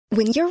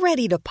When you're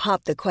ready to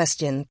pop the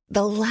question,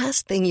 the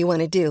last thing you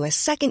want to do is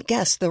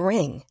second-guess the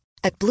ring.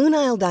 At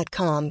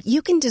BlueNile.com,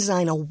 you can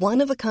design a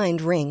one-of-a-kind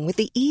ring with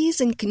the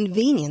ease and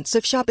convenience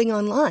of shopping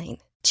online.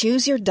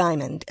 Choose your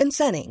diamond and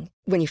setting.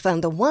 When you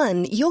find the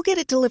one, you'll get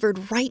it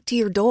delivered right to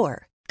your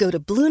door. Go to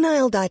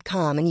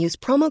BlueNile.com and use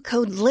promo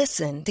code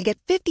LISTEN to get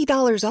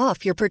 $50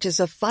 off your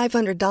purchase of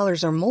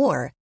 $500 or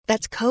more.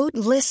 That's code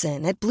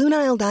LISTEN at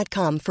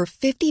BlueNile.com for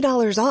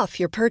 $50 off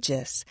your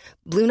purchase.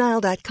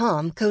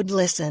 BlueNile.com, code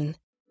LISTEN.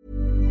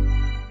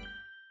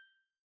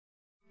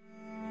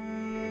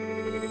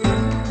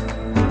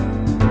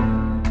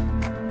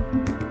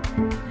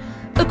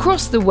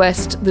 Across the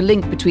West, the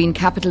link between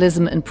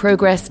capitalism and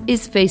progress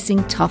is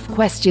facing tough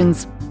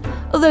questions.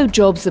 Although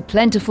jobs are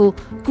plentiful,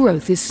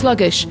 growth is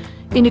sluggish,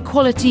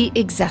 inequality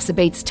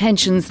exacerbates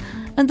tensions,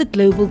 and the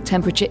global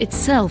temperature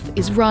itself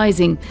is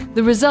rising,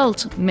 the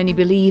result, many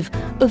believe,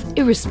 of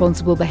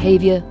irresponsible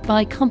behaviour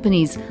by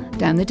companies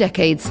down the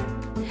decades.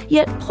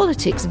 Yet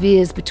politics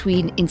veers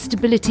between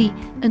instability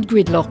and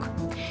gridlock.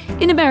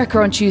 In America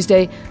on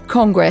Tuesday,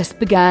 Congress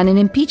began an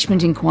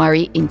impeachment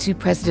inquiry into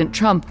President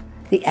Trump.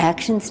 The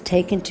actions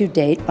taken to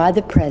date by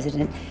the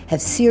president have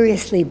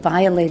seriously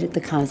violated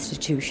the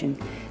Constitution,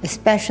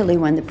 especially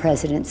when the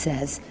president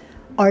says,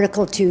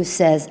 Article 2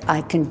 says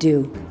I can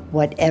do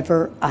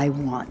whatever I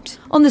want.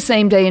 On the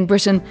same day in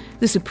Britain,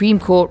 the Supreme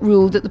Court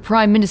ruled that the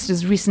Prime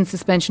Minister's recent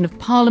suspension of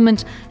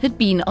Parliament had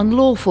been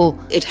unlawful.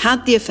 It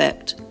had the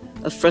effect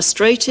of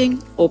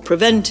frustrating or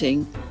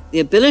preventing the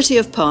ability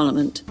of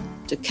Parliament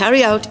to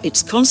carry out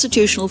its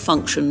constitutional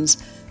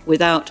functions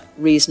without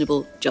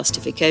reasonable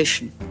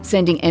justification.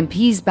 Sending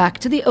MPs back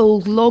to the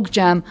old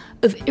logjam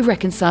of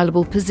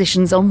irreconcilable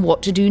positions on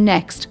what to do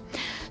next.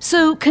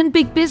 So can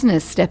big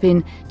business step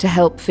in to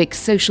help fix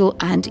social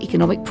and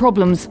economic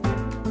problems?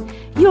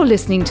 You're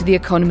listening to The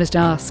Economist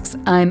Asks.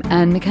 I'm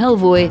Anne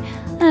McElvoy,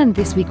 and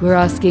this week we're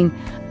asking,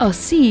 are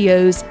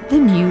CEOs the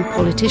new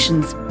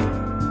politicians?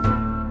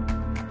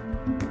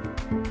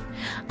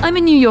 I'm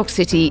in New York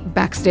City,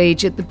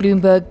 backstage at the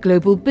Bloomberg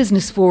Global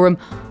Business Forum,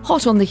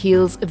 hot on the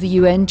heels of the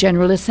UN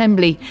General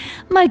Assembly.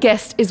 My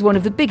guest is one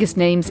of the biggest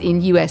names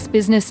in US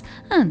business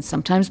and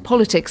sometimes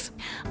politics.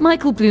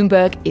 Michael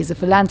Bloomberg is a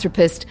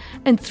philanthropist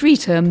and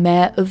three-term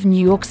mayor of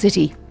New York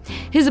City.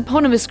 His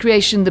eponymous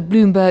creation, the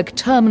Bloomberg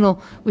Terminal,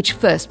 which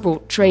first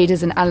brought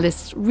traders and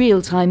analysts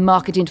real-time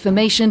market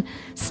information,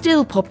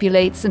 still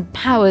populates and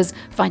powers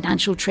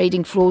financial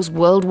trading floors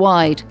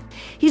worldwide.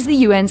 He's the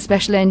UN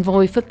Special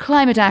Envoy for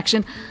Climate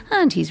Action,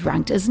 and he's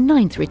ranked as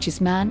 9th richest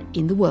man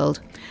in the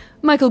world.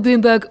 Michael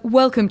Bloomberg,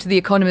 welcome to The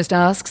Economist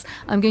Asks.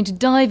 I'm going to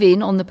dive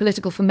in on the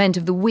political ferment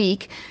of the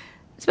week.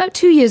 It's about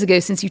 2 years ago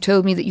since you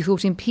told me that you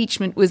thought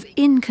impeachment was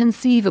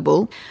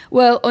inconceivable.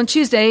 Well, on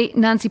Tuesday,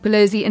 Nancy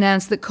Pelosi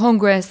announced that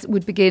Congress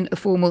would begin a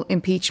formal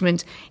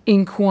impeachment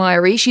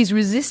inquiry. She's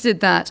resisted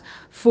that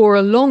for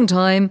a long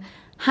time.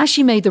 Has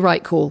she made the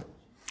right call?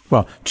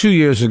 Well, 2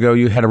 years ago,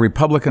 you had a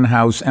Republican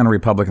House and a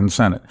Republican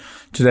Senate.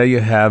 Today, you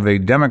have a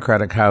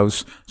Democratic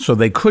House, so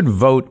they could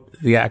vote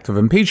the act of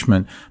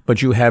impeachment,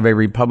 but you have a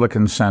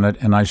Republican Senate,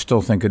 and I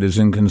still think it is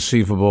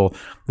inconceivable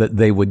that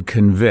they would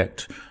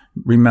convict.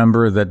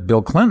 Remember that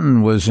Bill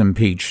Clinton was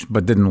impeached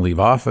but didn't leave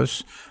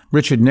office.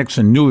 Richard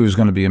Nixon knew he was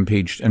going to be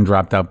impeached and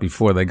dropped out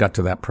before they got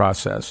to that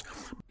process.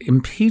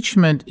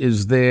 Impeachment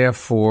is there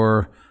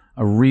for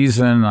a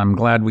reason. I'm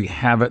glad we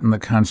have it in the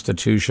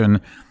Constitution,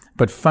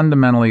 but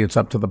fundamentally it's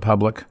up to the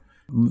public.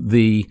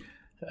 The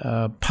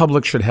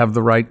public should have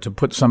the right to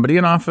put somebody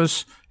in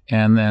office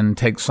and then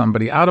take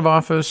somebody out of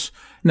office.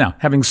 Now,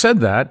 having said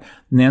that,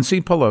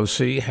 Nancy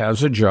Pelosi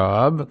has a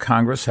job,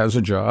 Congress has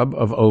a job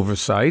of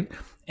oversight.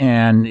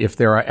 And if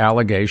there are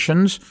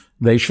allegations,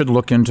 they should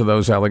look into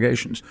those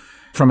allegations.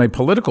 From a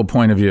political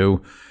point of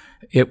view,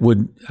 it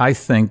would, I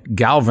think,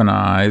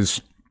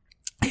 galvanize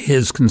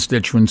his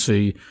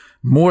constituency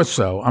more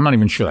so. I'm not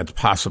even sure that's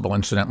possible.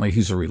 Incidentally,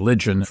 he's a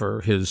religion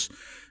for his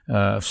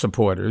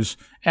supporters,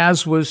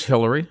 as was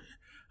Hillary.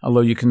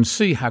 Although you can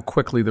see how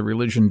quickly the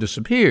religion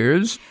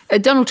disappears.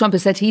 Donald Trump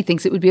has said he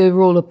thinks it would be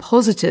overall a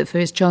positive for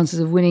his chances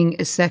of winning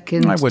a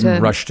second term. I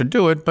wouldn't rush to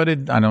do it, but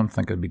I don't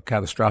think it would be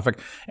catastrophic.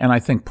 And I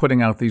think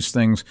putting out these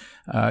things,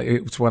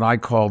 it's what I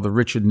call the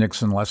Richard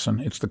Nixon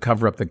lesson. It's the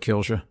cover-up that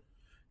kills you.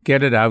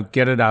 Get it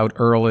out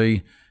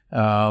early,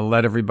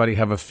 let everybody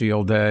have a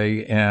field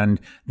day. And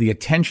the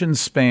attention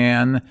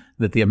span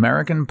that the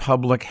American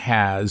public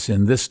has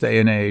in this day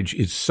and age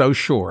is so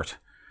short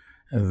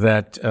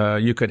that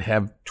you could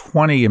have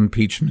 20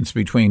 impeachments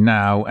between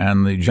now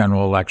and the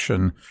general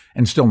election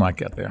and still not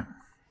get there.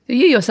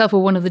 You yourself were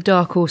one of the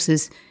dark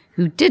horses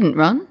who didn't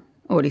run,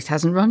 or at least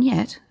hasn't run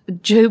yet.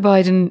 Joe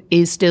Biden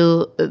is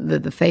still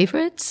the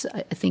favourite.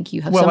 I think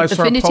you have some affinities.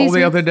 Well, I saw a poll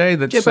the other day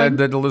that said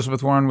that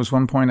Elizabeth Warren was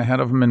 1 point ahead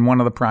of him in one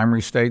of the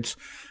primary states.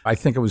 I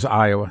think it was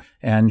Iowa.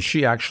 And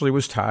she actually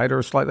was tied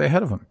or slightly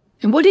ahead of him.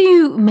 And what do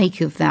you make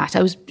of that?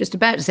 I was just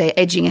about to say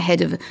edging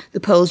ahead of the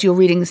polls. You're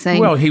reading the same.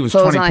 Well, he was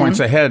 20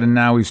 points ahead and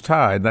now he's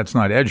tied. That's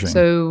not edging.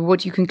 So what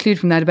do you conclude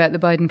from that about the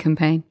Biden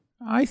campaign?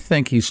 I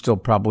think he's still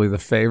probably the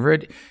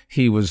favorite.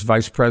 He was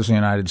vice president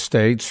of the United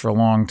States for a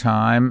long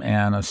time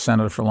and a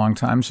senator for a long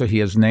time, so he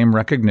has name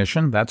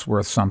recognition. That's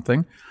worth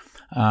something.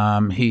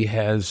 He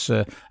has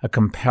a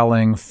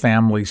compelling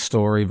family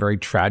story, very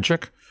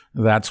tragic.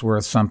 That's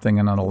worth something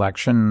in an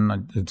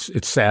election.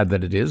 It's sad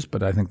that it is,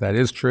 but I think that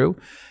is true.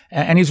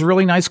 And he's a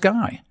really nice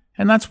guy,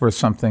 and that's worth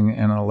something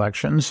in an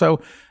election.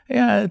 So,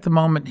 yeah, at the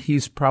moment,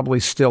 he's probably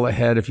still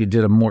ahead if you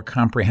did a more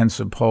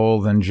comprehensive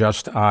poll than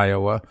just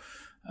Iowa.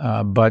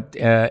 But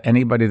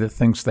anybody that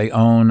thinks they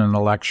own an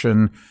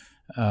election,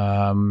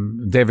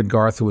 David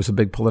Garth, who was a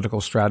big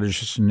political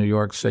strategist in New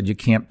York, said you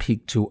can't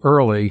peak too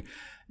early.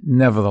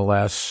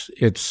 Nevertheless,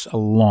 it's a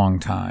long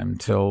time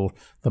till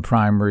the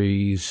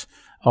primaries,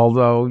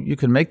 although you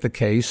can make the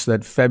case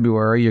that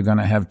February you're going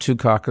to have 2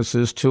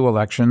 caucuses, 2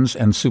 elections,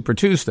 and Super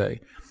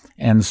Tuesday.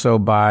 And so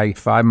by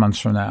 5 months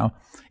from now,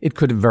 it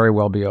could very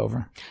well be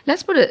over.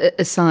 Let's put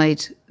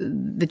aside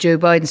the Joe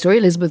Biden story.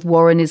 Elizabeth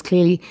Warren is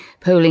clearly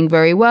polling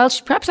very well.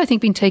 She's perhaps, I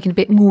think, been taken a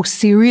bit more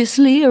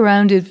seriously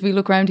around, if we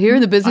look around here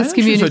in the business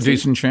community. She's a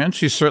decent chance.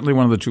 She's certainly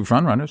one of the 2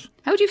 frontrunners.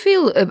 How do you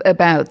feel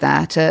about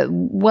that?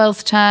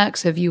 Wealth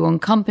tax, a view on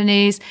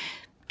companies.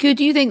 Could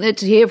you think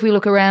that here, if we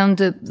look around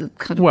the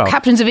kind of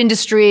captains of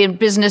industry and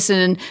business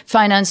and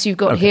finance you've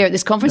got here at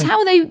this conference, how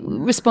will they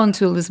respond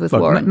to Elizabeth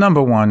Warren?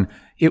 Number one,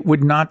 it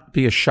would not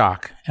be a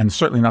shock, and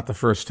certainly not the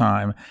first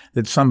time,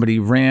 that somebody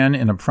ran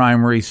in a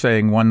primary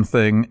saying one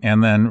thing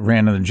and then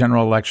ran in the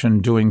general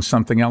election doing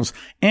something else,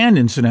 and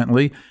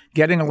incidentally,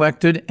 getting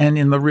elected and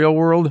in the real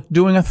world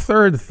doing a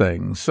third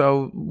thing.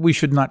 So we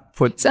should not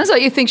put... Sounds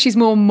like you think she's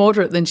more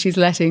moderate than she's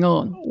letting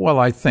on. Well,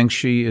 I think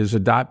she is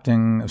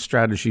adopting a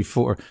strategy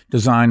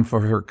designed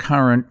for her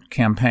current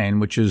campaign,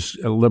 which is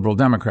liberal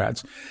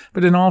Democrats.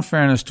 But in all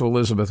fairness to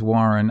Elizabeth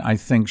Warren, I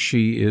think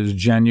she is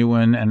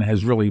genuine and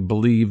has really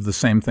believed the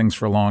same things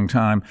for a long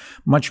time,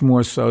 much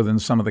more so than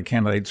some of the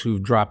candidates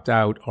who've dropped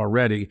out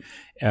already,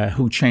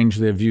 who changed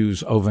their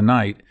views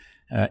overnight.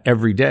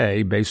 Every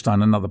day based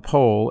on another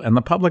poll, and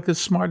the public is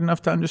smart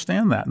enough to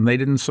understand that, and they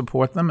didn't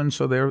support them, and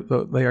so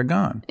they are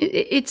gone.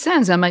 It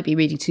sounds, I might be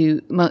reading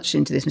too much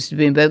into this, Mr.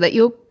 Bloomberg, that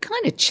you're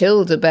kind of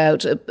chilled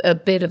about a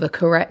bit of a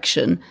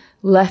correction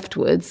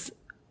leftwards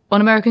on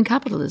American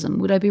capitalism.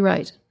 Would I be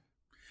right?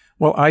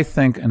 Well, I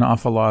think an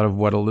awful lot of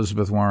what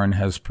Elizabeth Warren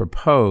has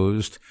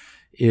proposed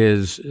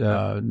is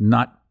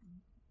not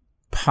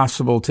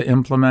possible to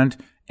implement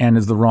and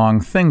is the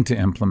wrong thing to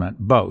implement,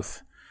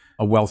 both.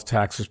 A wealth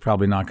tax is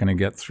probably not going to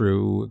get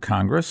through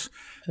Congress.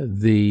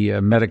 The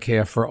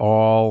Medicare for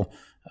all,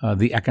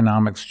 the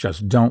economics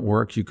just don't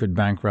work. You could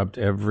bankrupt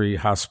every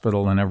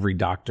hospital and every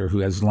doctor who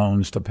has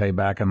loans to pay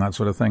back and that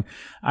sort of thing.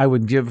 I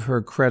would give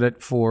her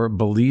credit for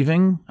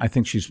believing. I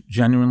think she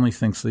genuinely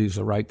thinks these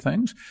are right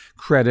things.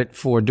 Credit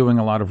for doing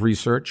a lot of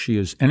research. She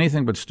is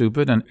anything but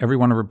stupid, and every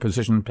one of her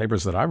position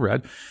papers that I've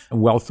read,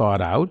 well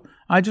thought out.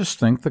 I just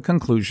think the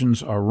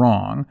conclusions are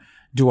wrong.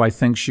 Do I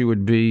think she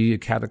would be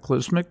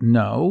cataclysmic?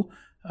 No,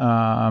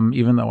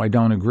 even though I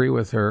don't agree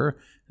with her.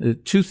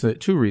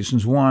 Two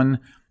reasons. One,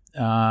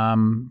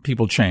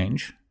 people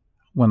change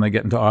when they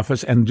get into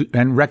office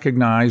and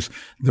recognize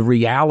the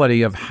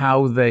reality of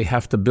how they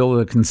have to build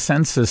a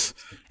consensus.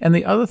 And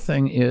the other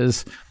thing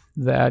is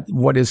that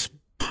what is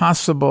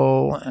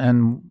possible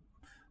and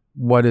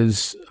what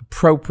is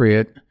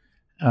appropriate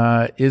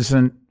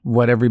isn't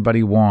what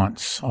everybody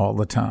wants all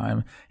the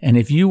time. And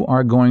if you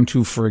are going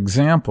to, for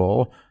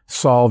example,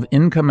 solve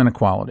income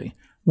inequality,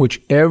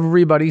 which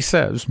everybody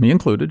says, me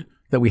included,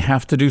 that we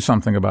have to do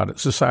something about it.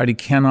 Society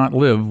cannot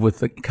live with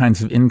the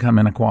kinds of income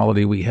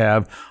inequality we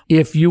have.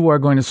 If you are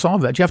going to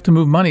solve that, you have to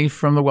move money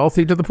from the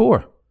wealthy to the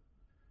poor.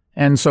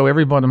 And so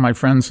every one of my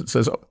friends that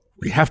says, oh,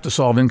 we have to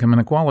solve income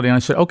inequality. And I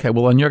said, okay,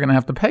 well, then you're going to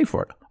have to pay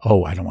for it.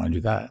 Oh, I don't want to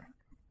do that.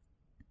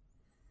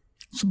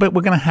 So, but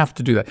we're going to have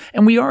to do that.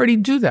 And we already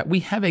do that. We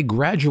have a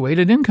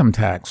graduated income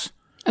tax.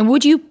 And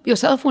would you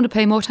yourself want to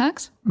pay more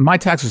tax? My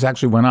taxes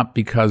actually went up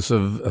because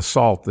of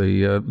SALT,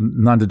 the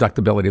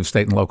non-deductibility of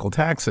state and local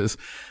taxes.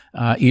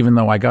 Even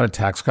though I got a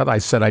tax cut, I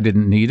said I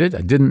didn't need it.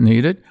 I didn't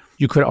need it.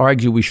 You could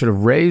argue we should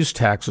have raised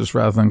taxes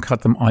rather than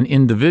cut them on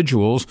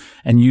individuals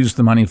and use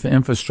the money for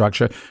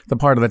infrastructure. The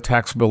part of the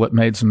tax bill that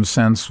made some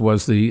sense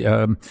was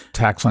the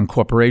tax on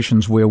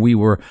corporations, where we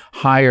were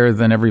higher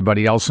than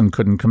everybody else and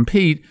couldn't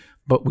compete,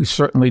 but we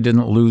certainly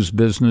didn't lose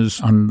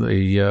business on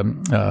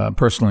the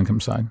personal income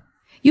side.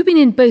 You've been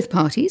in both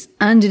parties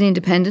and an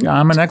independent.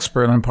 I'm an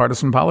expert on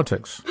partisan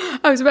politics.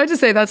 I was about to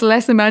say that's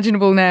less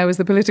imaginable now as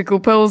the political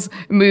polls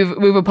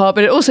move apart,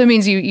 but it also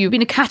means you've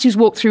been a cat who's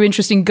walked through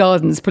interesting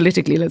gardens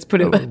politically. Let's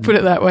put it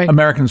that way.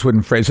 Americans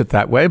wouldn't phrase it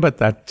that way, but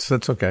that's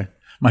okay.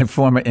 My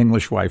former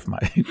English wife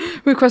might.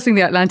 We're crossing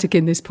the Atlantic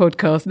in this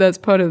podcast. That's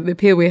part of the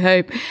appeal, we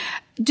hope.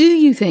 Do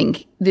you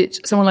think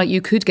that someone like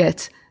you could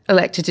get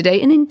elected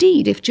today? And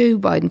indeed, if Joe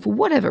Biden, for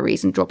whatever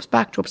reason, drops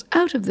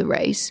out of the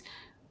race,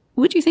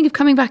 would you think of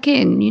coming back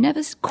in? You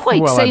never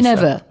quite say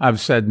never.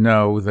 I've said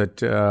no,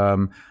 that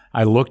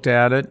I looked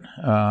at it.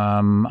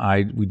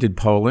 We did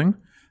polling.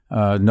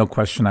 No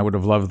question, I would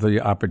have loved the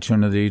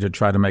opportunity to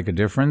try to make a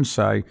difference.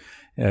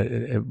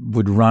 it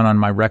would run on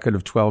my record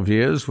of 12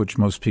 years, which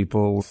most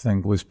people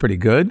think was pretty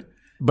good.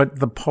 But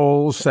the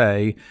polls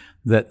say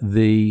that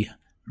the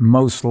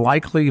most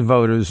likely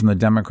voters in the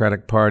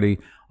Democratic Party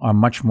are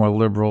much more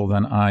liberal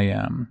than I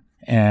am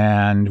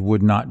and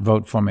would not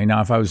vote for me.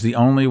 Now, if I was the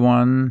only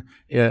one,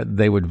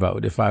 they would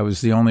vote. If I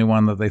was the only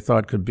one that they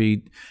thought could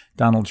beat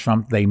Donald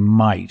Trump, they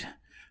might.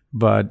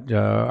 But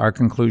our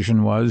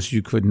conclusion was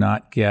you could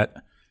not get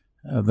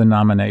the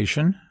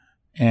nomination.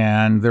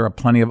 And there are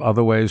plenty of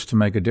other ways to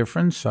make a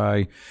difference.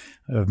 I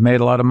have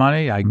made a lot of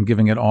money. I'm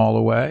giving it all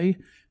away,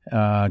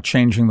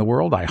 changing the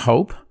world, I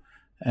hope,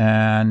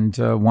 and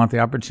want the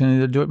opportunity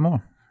to do it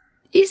more.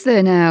 Is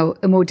there now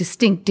a more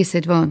distinct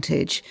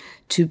disadvantage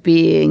to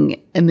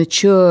being a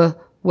mature,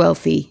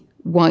 wealthy,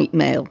 white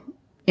male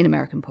in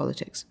American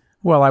politics?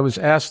 Well, I was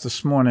asked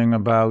this morning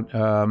about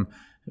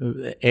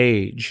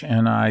age,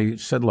 and I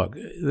said, look,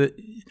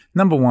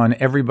 number one,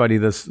 everybody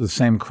that's the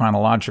same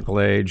chronological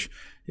age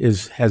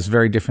has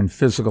very different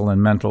physical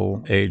and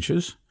mental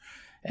ages.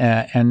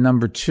 And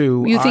number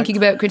two... Were you thinking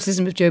about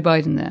criticism of Joe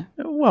Biden there?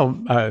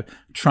 Well,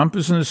 Trump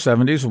is in his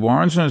 70s,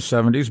 Warren's in his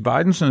 70s,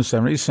 Biden's in his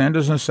 70s,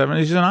 Sanders in his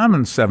 70s, and I'm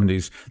in his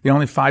 70s. The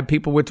only 5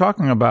 people we're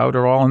talking about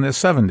are all in their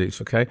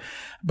 70s, okay?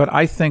 But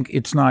I think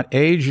it's not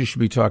age you should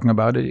be talking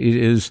about. It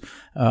is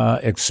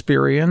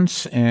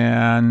experience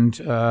and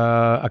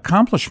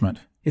accomplishment.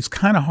 It's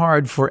kind of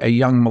hard for a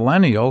young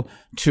millennial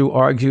to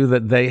argue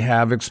that they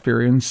have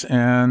experience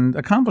and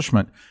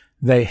accomplishment.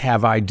 They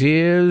have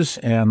ideas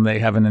and they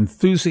have an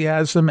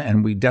enthusiasm,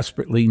 and we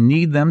desperately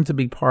need them to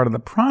be part of the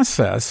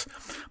process.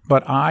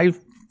 But I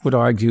would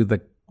argue the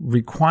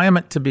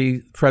requirement to be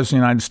president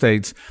of the United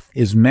States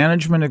is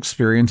management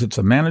experience. It's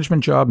a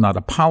management job, not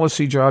a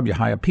policy job. You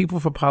hire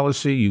people for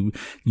policy.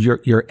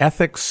 Your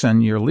ethics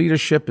and your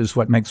leadership is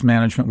what makes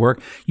management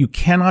work. You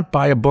cannot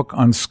buy a book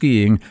on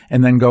skiing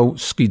and then go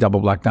ski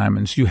double black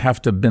diamonds. You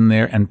have to have been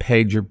there and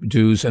paid your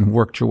dues and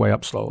worked your way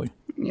up slowly.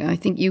 Yeah, I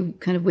think you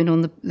kind of win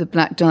on the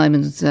black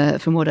diamonds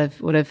from what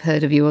I've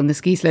heard of you on the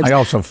ski slopes. I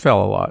also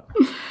fell a lot.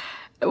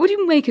 What do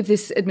you make of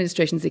this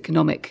administration's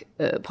economic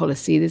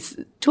policy? There's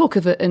talk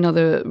of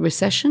another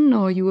recession,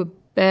 or are you a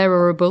bear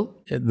or a bull?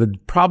 The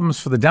problems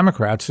for the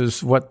Democrats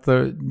is what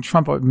the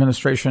Trump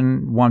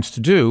administration wants to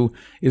do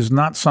is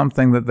not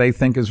something that they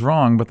think is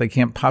wrong, but they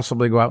can't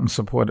possibly go out and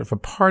support it for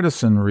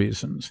partisan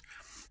reasons.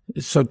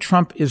 So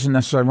Trump isn't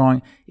necessarily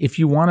wrong. If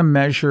you want to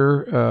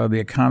measure the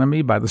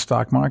economy by the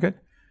stock market,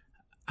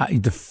 I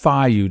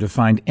defy you to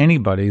find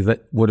anybody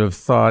that would have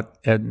thought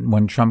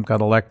when Trump got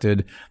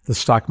elected, the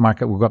stock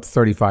market would go up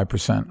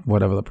 35%,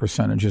 whatever the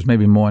percentage is.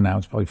 Maybe more now.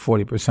 It's probably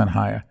 40%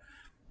 higher.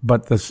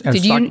 But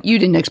you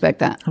didn't expect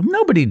that?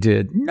 Nobody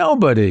did.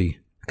 Nobody.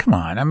 Come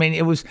on. I mean,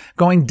 it was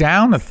going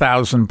down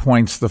 1,000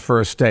 points the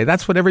first day.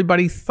 That's what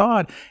everybody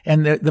thought.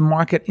 And the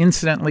market,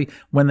 incidentally,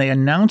 when they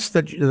announced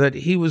that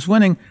he was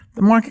winning,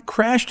 the market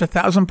crashed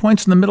 1,000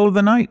 points in the middle of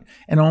the night.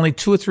 And only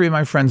 2 or 3 of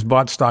my friends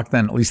bought stock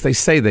then. At least they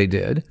say they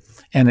did.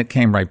 And it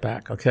came right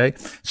back, okay?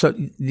 So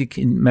you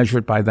can measure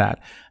it by that.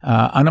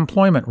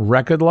 Unemployment,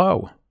 record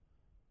low,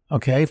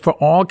 okay? For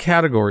all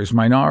categories,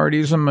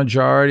 minorities and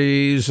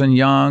majorities and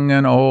young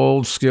and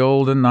old,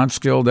 skilled and not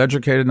skilled,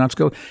 educated, not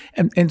skilled.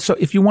 And so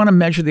if you want to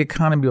measure the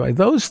economy by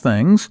those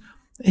things,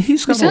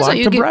 he's got a lot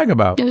to brag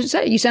about.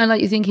 You sound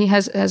like you think he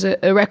has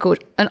a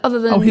record. And other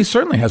than... Oh, he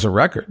certainly has a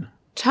record.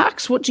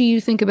 Tax, what do you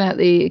think about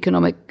the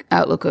economic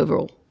outlook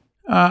overall?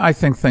 I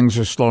think things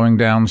are slowing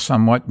down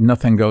somewhat.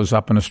 Nothing goes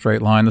up in a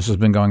straight line. This has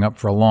been going up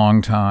for a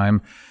long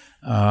time.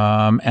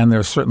 And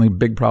there's certainly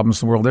big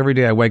problems in the world. Every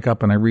day I wake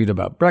up and I read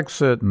about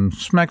Brexit and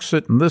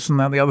Smexit and this and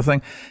that, the other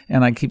thing.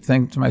 And I keep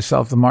thinking to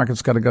myself, the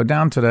market's got to go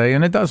down today,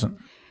 and it doesn't.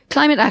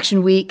 Climate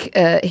Action Week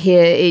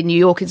here in New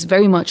York is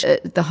very much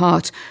at the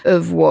heart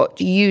of what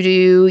you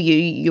do.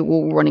 You're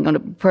all running on a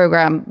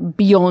program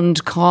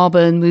beyond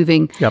carbon,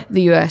 moving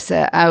the US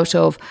out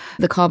of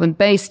the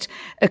carbon-based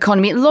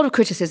economy. A lot of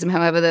criticism,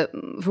 however, that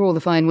for all the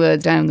fine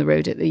words down the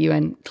road at the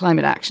UN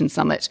Climate Action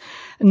Summit,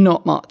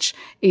 not much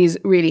is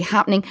really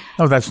happening.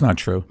 Oh, that's not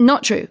true.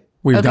 Not true.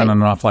 We've done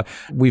an awful lot.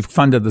 We've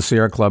funded the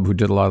Sierra Club, who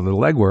did a lot of the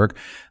legwork,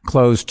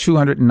 closed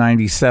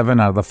 297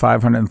 out of the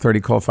 530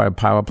 coal-fired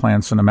power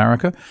plants in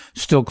America,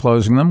 still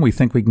closing them. We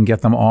think we can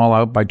get them all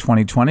out by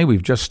 2020.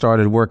 We've just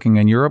started working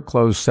in Europe,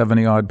 closed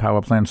 70-odd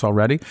power plants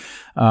already.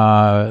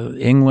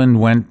 England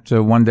went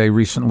one day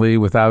recently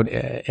without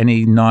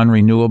any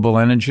non-renewable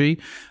energy.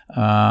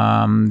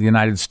 The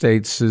United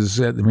States is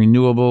the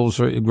renewables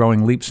are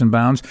growing leaps and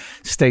bounds.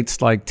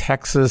 States like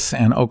Texas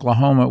and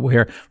Oklahoma,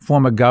 where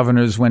former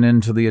governors went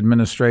into the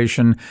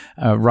administration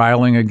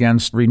riling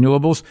against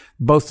renewables,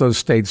 both those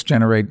states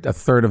generate a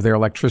third of their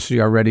electricity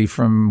already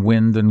from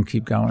wind and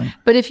keep going.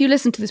 But if you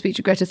listen to the speech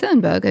of Greta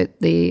Thunberg at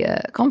the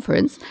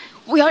conference,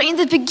 we are in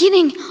the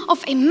beginning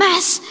of a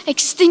mass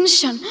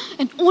extinction,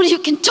 and all you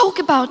can talk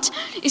about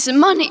is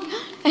money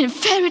and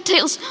fairy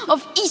tales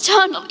of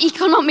eternal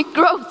economic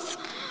growth.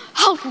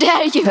 How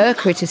dare you? Her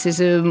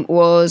criticism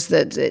was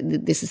that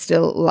this is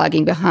still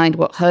lagging behind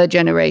what her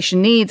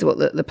generation needs, what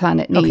the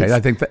planet needs. Okay, I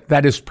think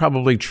that is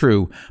probably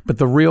true. But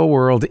the real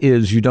world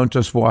is you don't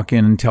just walk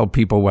in and tell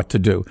people what to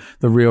do.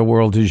 The real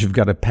world is you've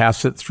got to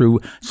pass it through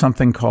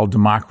something called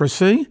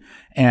democracy,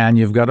 and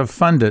you've got to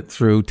fund it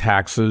through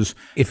taxes.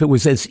 If it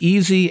was as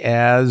easy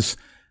as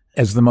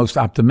the most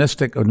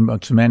optimistic or the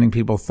most demanding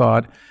people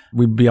thought,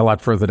 we'd be a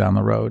lot further down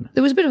the road.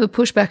 There was a bit of a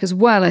pushback as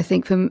well, I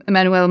think, from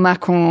Emmanuel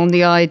Macron on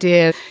the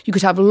idea you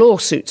could have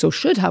lawsuits or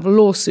should have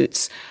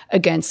lawsuits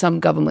against some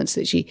governments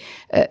that she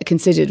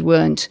considered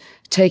weren't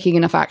taking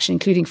enough action,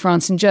 including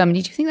France and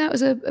Germany. Do you think that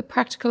was a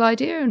practical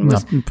idea? And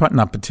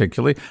Not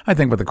particularly. I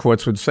think what the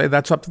courts would say,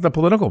 that's up to the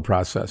political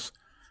process.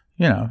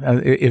 You know,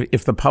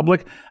 if the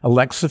public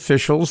elects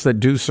officials that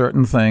do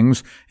certain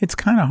things, it's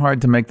kind of hard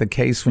to make the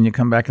case when you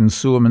come back and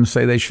sue them and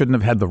say they shouldn't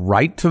have had the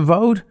right to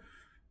vote.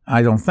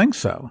 I don't think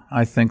so.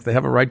 I think they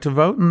have a right to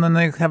vote, and then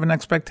they have an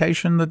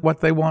expectation that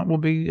what they want will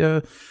be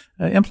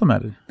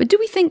implemented. But do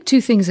we think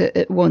two things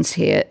at once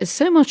here?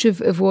 So much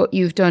of what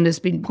you've done has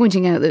been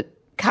pointing out that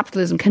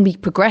capitalism can be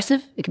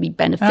progressive, it can be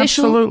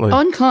beneficial. Absolutely.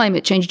 On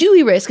climate change. Do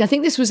we risk, I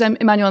think this was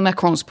Emmanuel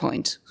Macron's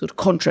point, sort of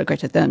contra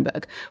Greta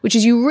Thunberg, which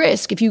is you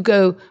risk, if you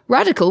go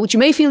radical, which you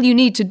may feel you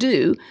need to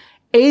do,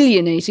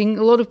 alienating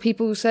a lot of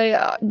people who say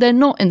they're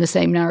not in the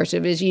same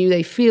narrative as you.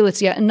 They feel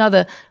it's yet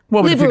another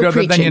well, but if you go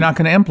preaching. then you're not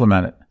going to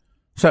implement it.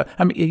 So,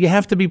 I mean, you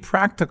have to be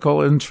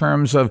practical in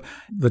terms of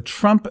the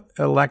Trump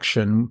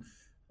election,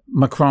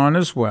 Macron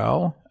as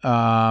well,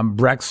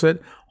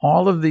 Brexit.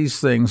 All of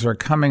these things are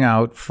coming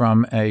out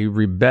from a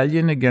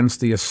rebellion against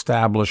the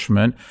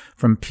establishment,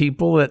 from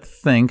people that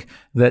think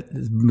that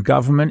the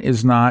government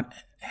is not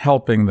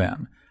helping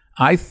them.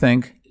 I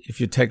think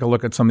if you take a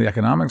look at some of the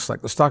economics,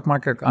 like the stock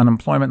market,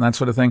 unemployment, and that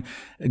sort of thing,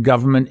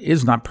 government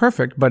is not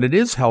perfect, but it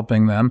is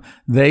helping them.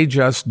 They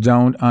just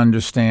don't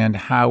understand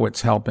how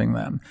it's helping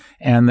them.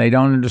 And they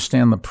don't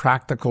understand the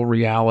practical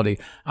reality.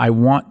 I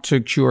want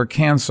to cure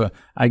cancer.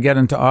 I get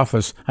into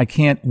office. I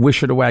can't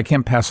wish it away. I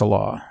can't pass a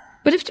law.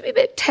 But if to be a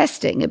bit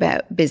testing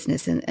about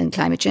business and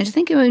climate change, I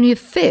think only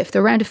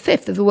around a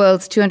fifth of the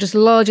world's 200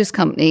 largest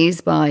companies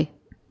by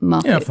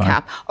market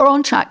cap are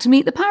on track to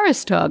meet the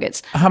Paris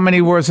targets. How many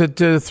was it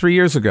 3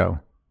 years ago?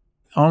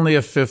 Only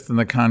a fifth in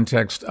the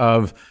context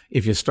of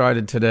if you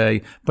started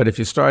today, but if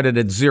you started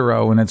at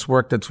zero and it's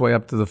worked its way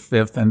up to the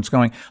fifth and it's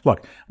going,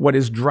 look, what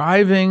is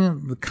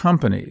driving the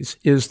companies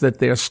is that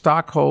their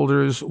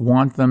stockholders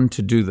want them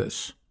to do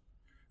this.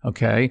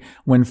 Okay,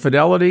 when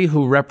Fidelity,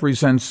 who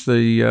represents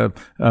the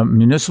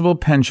municipal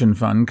pension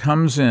fund,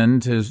 comes in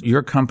to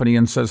your company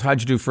and says,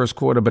 how'd you do first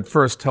quarter? But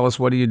first, tell us,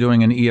 what are you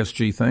doing in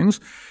ESG things?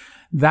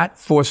 That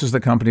forces the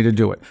company to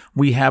do it.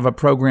 We have a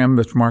program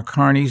that Mark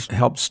Carney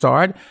helped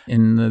start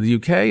in the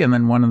UK, and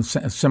then one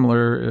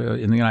similar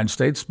in the United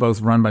States,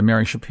 both run by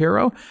Mary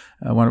Shapiro,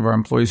 one of our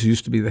employees who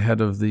used to be the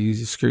head of the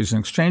Securities and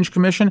Exchange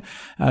Commission,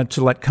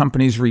 to let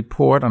companies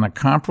report on a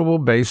comparable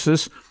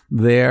basis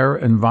their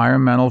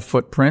environmental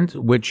footprint,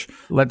 which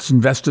lets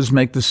investors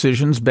make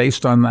decisions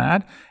based on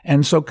that.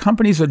 And so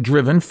companies are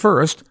driven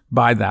first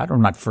by that, or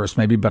not first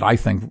maybe, but I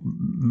think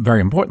very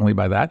importantly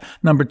by that.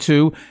 Number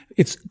two,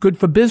 it's good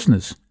for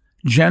business.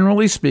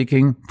 Generally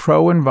speaking,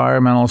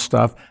 pro-environmental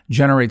stuff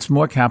generates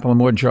more capital,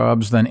 more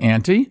jobs than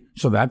anti.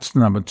 So that's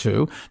number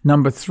two.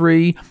 Number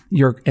three,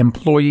 your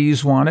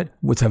employees want it.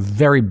 It's a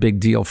very big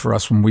deal for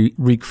us when we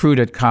recruit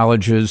at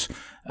colleges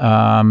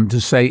to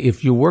say,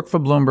 if you work for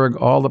Bloomberg,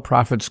 all the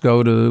profits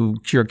go to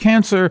cure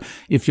cancer.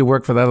 If you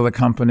work for that other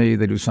company,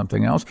 they do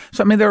something else.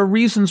 So, I mean, there are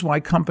reasons why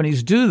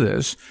companies do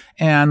this,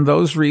 and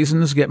those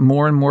reasons get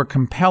more and more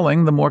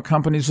compelling the more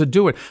companies that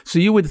do it. So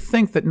you would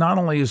think that not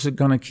only is it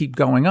going to keep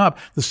going up,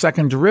 the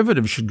second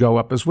derivative should go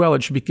up as well.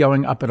 It should be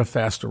going up at a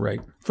faster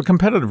rate for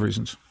competitive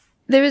reasons.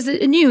 There is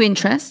a new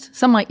interest,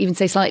 some might even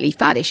say slightly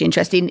faddish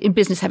interest, in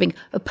business having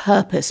a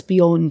purpose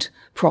beyond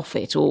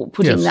profit or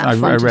putting that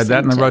front. I read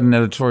that, and I wrote an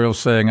editorial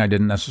saying I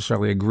didn't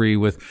necessarily agree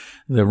with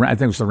I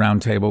think it was the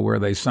round table where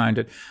they signed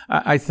it.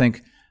 I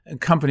think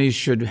companies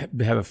should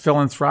have a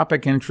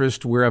philanthropic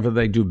interest wherever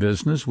they do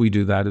business. We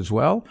do that as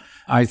well.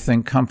 I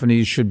think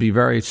companies should be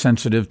very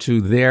sensitive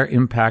to their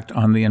impact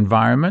on the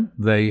environment.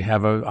 They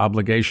have an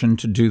obligation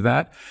to do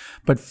that.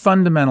 But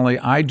fundamentally,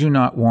 I do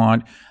not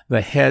want the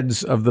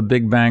heads of the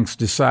big banks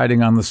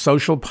deciding on the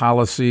social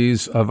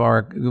policies of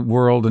our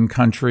world and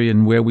country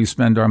and where we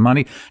spend our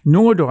money,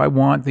 nor do I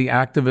want the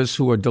activists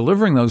who are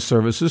delivering those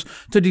services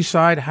to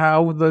decide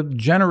how the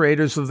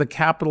generators of the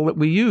capital that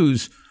we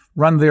use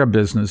run their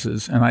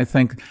businesses. And I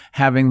think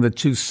having the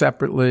two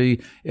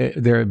separately,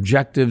 their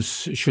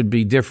objectives should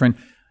be different.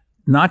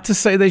 Not to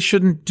say they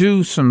shouldn't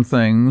do some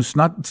things,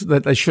 not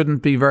that they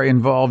shouldn't be very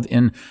involved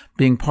in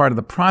being part of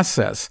the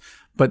process,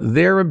 but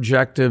their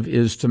objective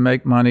is to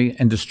make money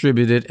and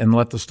distribute it and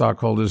let the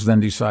stockholders then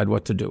decide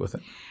what to do with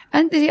it.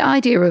 And the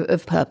idea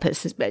of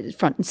purpose is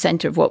front and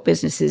center of what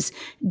businesses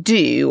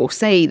do or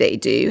say they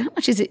do. How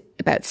much is it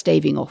about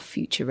staving off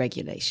future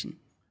regulation?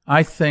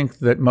 I think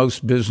that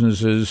most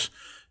businesses,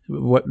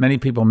 what many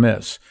people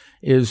miss,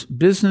 is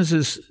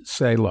businesses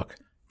say, look,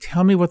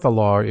 tell me what the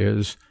law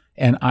is,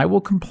 and I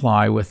will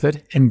comply with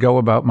it and go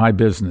about my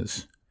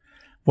business.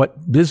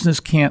 What business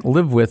can't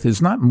live with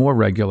is not more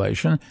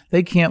regulation.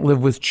 They can't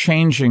live with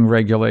changing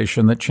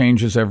regulation that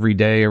changes every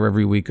day or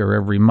every week or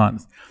every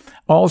month.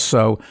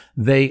 Also,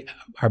 they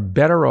are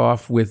better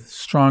off with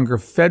stronger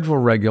federal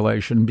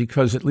regulation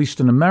because, at least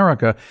in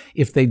America,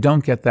 if they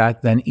don't get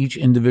that, then each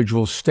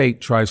individual state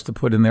tries to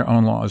put in their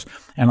own laws.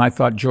 And I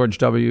thought George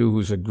W.,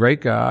 who's a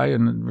great guy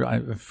and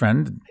a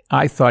friend,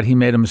 I thought he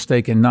made a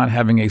mistake in not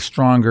having a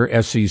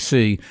stronger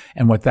SEC.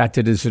 And what that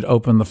did is it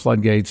opened the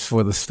floodgates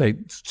for the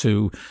states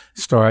to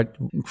start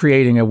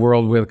creating a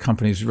world where the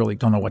companies really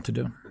don't know what to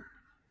do.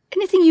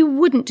 Anything you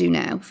wouldn't do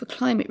now for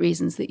climate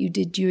reasons that you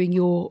did during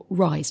your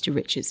rise to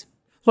riches?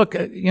 Look,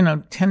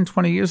 10,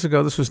 20 years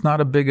ago, this was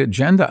not a big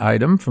agenda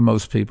item for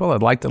most people.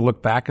 I'd like to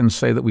look back and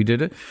say that we did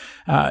it.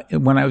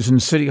 When I was in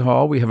City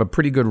Hall, we have a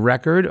pretty good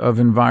record of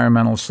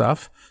environmental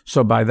stuff.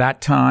 So by that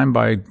time,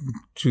 by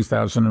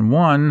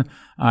 2001,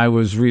 I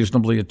was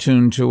reasonably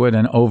attuned to it,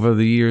 and over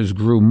the years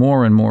grew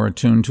more and more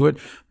attuned to it.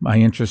 My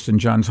interest in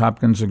Johns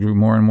Hopkins grew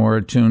more and more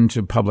attuned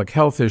to public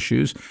health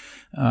issues.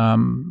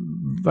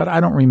 But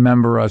I don't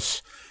remember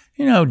us,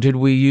 did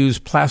we use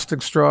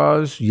plastic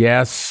straws?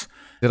 Yes.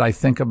 Did I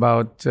think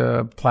about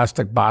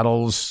plastic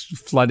bottles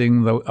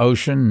flooding the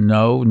ocean?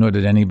 No, nor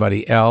did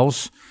anybody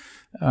else.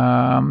 So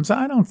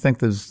I don't think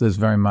there's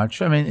very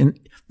much. I mean, in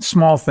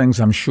small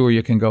things, I'm sure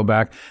you can go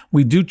back.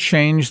 We do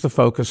change the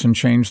focus and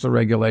change the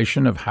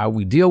regulation of how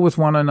we deal with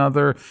one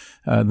another.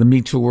 The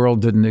Me Too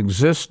world didn't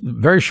exist. A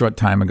very short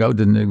time ago,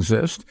 didn't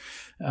exist.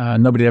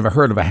 Nobody ever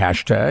heard of a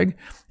hashtag.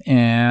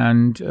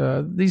 And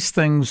these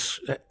things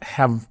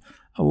have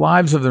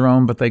lives of their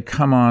own, but they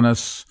come on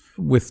us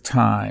with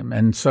time.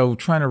 And so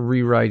trying to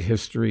rewrite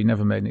history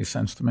never made any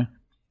sense to me.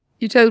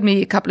 You told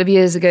me a couple of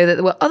years ago that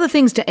there were other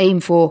things to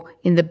aim for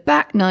in the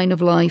back nine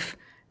of life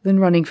than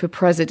running for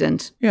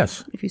president.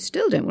 Yes. If you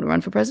still don't want to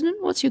run for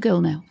president, what's your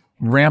goal now?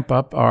 Ramp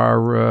up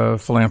our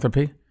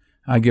philanthropy.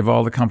 I give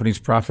all the company's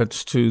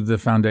profits to the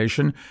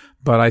foundation,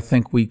 but I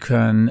think we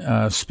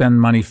can spend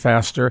money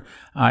faster.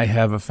 I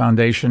have a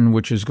foundation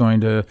which is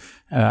going to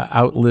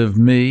outlive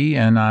me,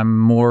 and I'm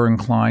more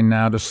inclined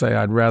now to say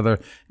I'd rather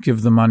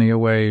give the money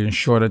away in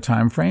shorter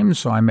time frames.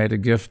 So I made a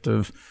gift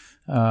of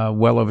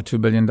well over $2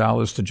 billion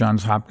to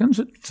Johns Hopkins.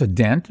 It's a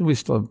dent. We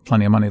still have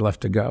plenty of money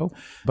left to go.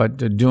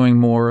 But doing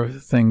more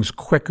things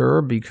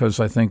quicker, because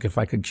I think if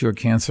I could cure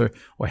cancer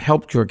or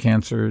help cure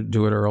cancer,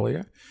 do it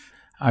earlier.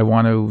 I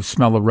want to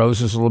smell the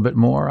roses a little bit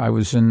more. I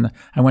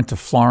went to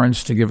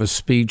Florence to give a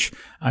speech.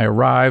 I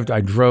arrived. I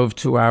drove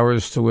 2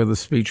 hours to where the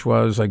speech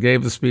was. I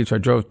gave the speech. I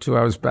drove 2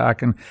 hours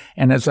back. And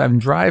as I'm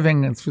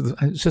driving through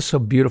it's just so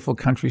beautiful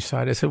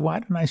countryside, I said, why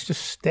didn't I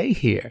just stay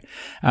here?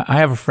 I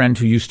have a friend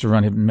who used to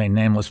run, he remained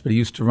nameless, but he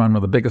used to run one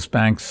of the biggest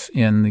banks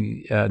in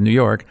New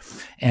York.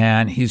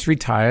 And he's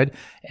retired.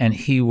 And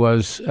he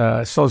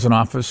still has an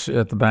office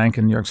at the bank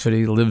in New York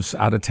City, lives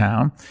out of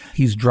town.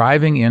 He's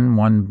driving in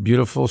one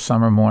beautiful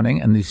summer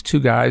morning, and these two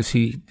guys,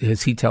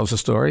 as he tells the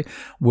story,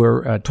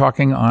 were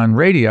talking on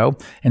radio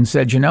and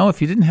said,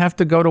 if you didn't have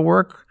to go to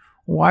work,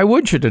 why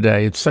would you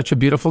today? It's such a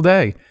beautiful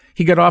day.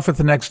 He got off at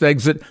the next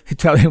exit.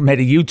 He made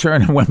a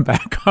U-turn and went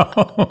back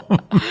home.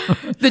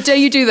 The day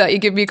you do that, you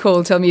give me a call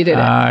and tell me you did it.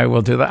 I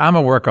will do that. I'm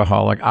a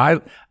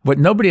workaholic. What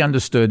nobody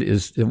understood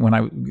is when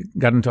I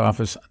got into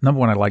office, number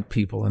one, I like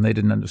people, and they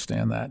didn't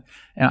understand that.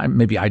 And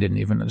maybe I didn't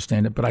even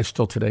understand it, but I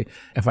still today,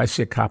 if I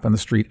see a cop on the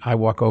street,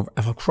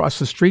 I'll cross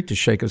the street to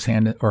shake his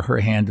hand or her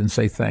hand and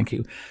say thank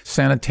you.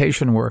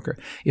 Sanitation worker.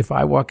 If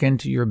I walk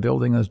into your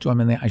building, there's a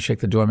doorman there, I shake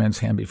the doorman's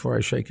hand before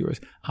I shake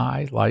yours.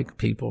 I like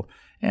people.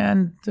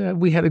 And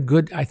we had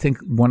I think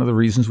one of the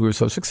reasons we were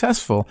so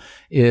successful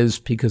is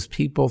because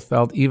people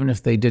felt, even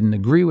if they didn't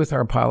agree with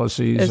our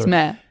policies, as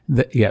mayor,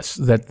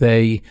 that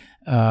they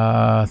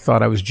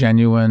thought I was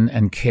genuine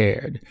and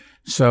cared.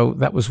 So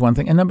that was one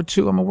thing. And number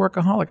two, I'm a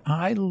workaholic.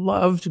 I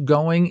loved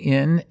going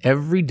in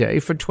every day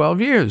for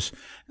 12 years.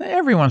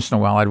 Every once in a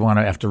while, I'd want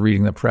to, after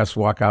reading the press,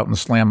 walk out and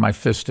slam my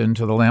fist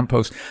into the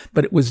lamppost.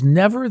 But it was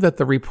never that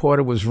the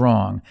reporter was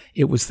wrong.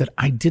 It was that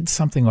I did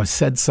something or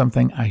said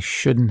something I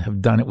shouldn't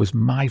have done. It was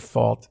my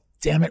fault.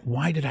 Damn it,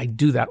 why did I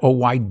do that? Or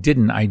why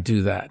didn't I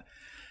do that?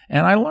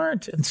 And I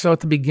learned. And so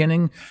at the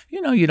beginning,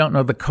 you don't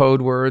know the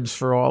code words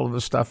for all of the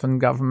stuff in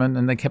government.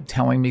 And they kept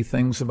telling me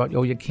things about,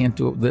 you can't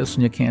do this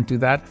and you can't do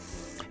that.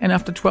 And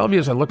after 12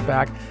 years, I look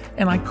back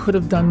and I could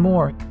have done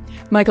more.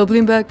 Michael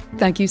Bloomberg,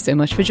 thank you so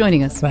much for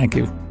joining us. Thank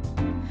you.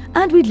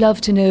 And we'd love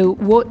to know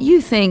what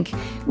you think.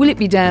 Will it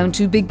be down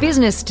to big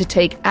business to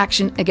take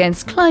action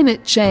against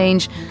climate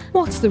change?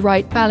 What's the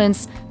right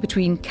balance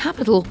between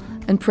capital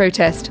and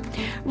protest?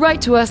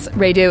 Write to us,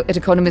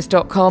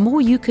 radio@economist.com,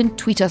 or you can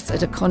tweet us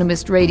at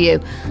Economist Radio.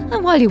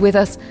 And while you're with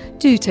us,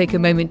 do take a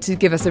moment to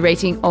give us a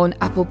rating on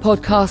Apple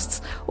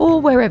Podcasts or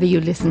wherever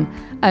you listen.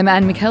 I'm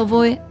Anne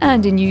McElvoy,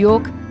 and in New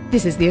York,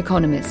 this is The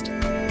Economist.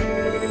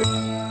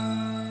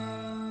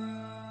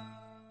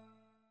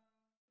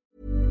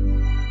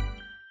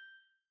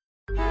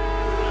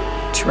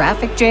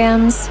 Traffic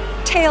jams,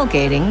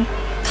 tailgating,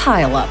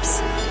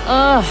 pile-ups.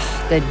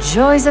 Ugh, the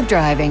joys of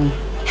driving.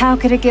 How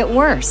could it get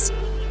worse?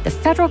 The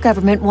federal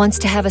government wants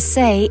to have a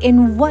say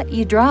in what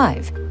you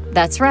drive.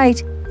 That's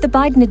right. The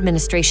Biden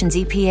administration's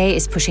EPA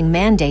is pushing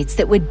mandates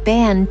that would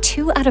ban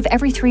 2 out of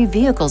every 3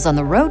 vehicles on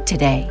the road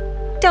today.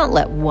 Don't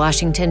let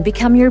Washington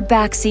become your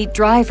backseat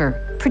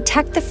driver.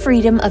 Protect the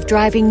freedom of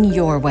driving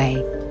your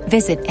way.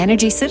 Visit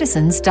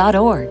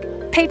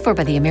EnergyCitizens.org. Paid for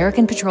by the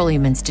American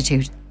Petroleum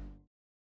Institute.